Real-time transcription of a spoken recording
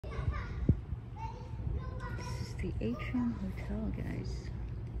the Atrium Hotel, guys.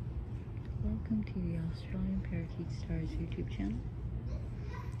 Welcome to the Australian Parakeet Stars YouTube channel.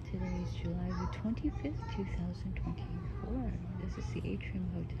 Today is July the 25th, 2024. This is the Atrium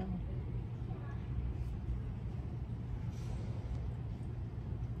Hotel.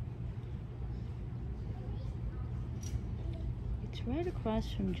 It's right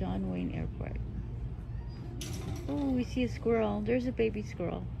across from John Wayne Airport. Oh, we see a squirrel. There's a baby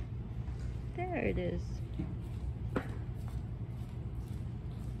squirrel. There it is.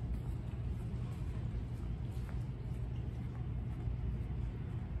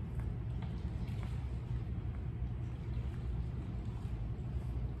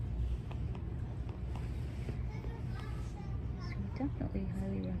 So definitely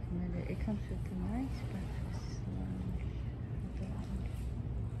highly recommend it. It comes with a nice breakfast lounge at the lounge.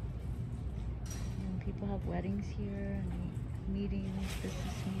 And people have weddings here and meetings,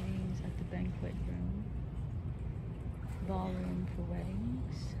 business meetings at the banquet room. Ballroom for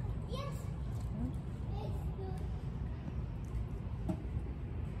weddings. Yes.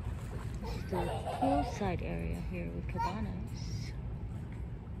 This is the poolside area here with cabanas.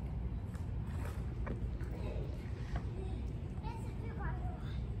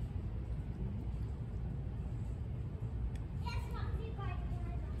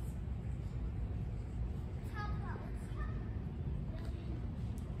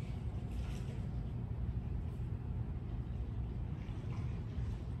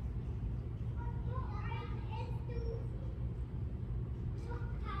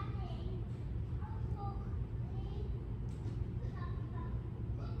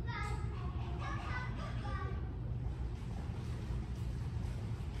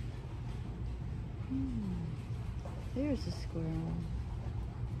 There's a squirrel.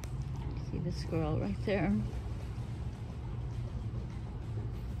 See the squirrel right there.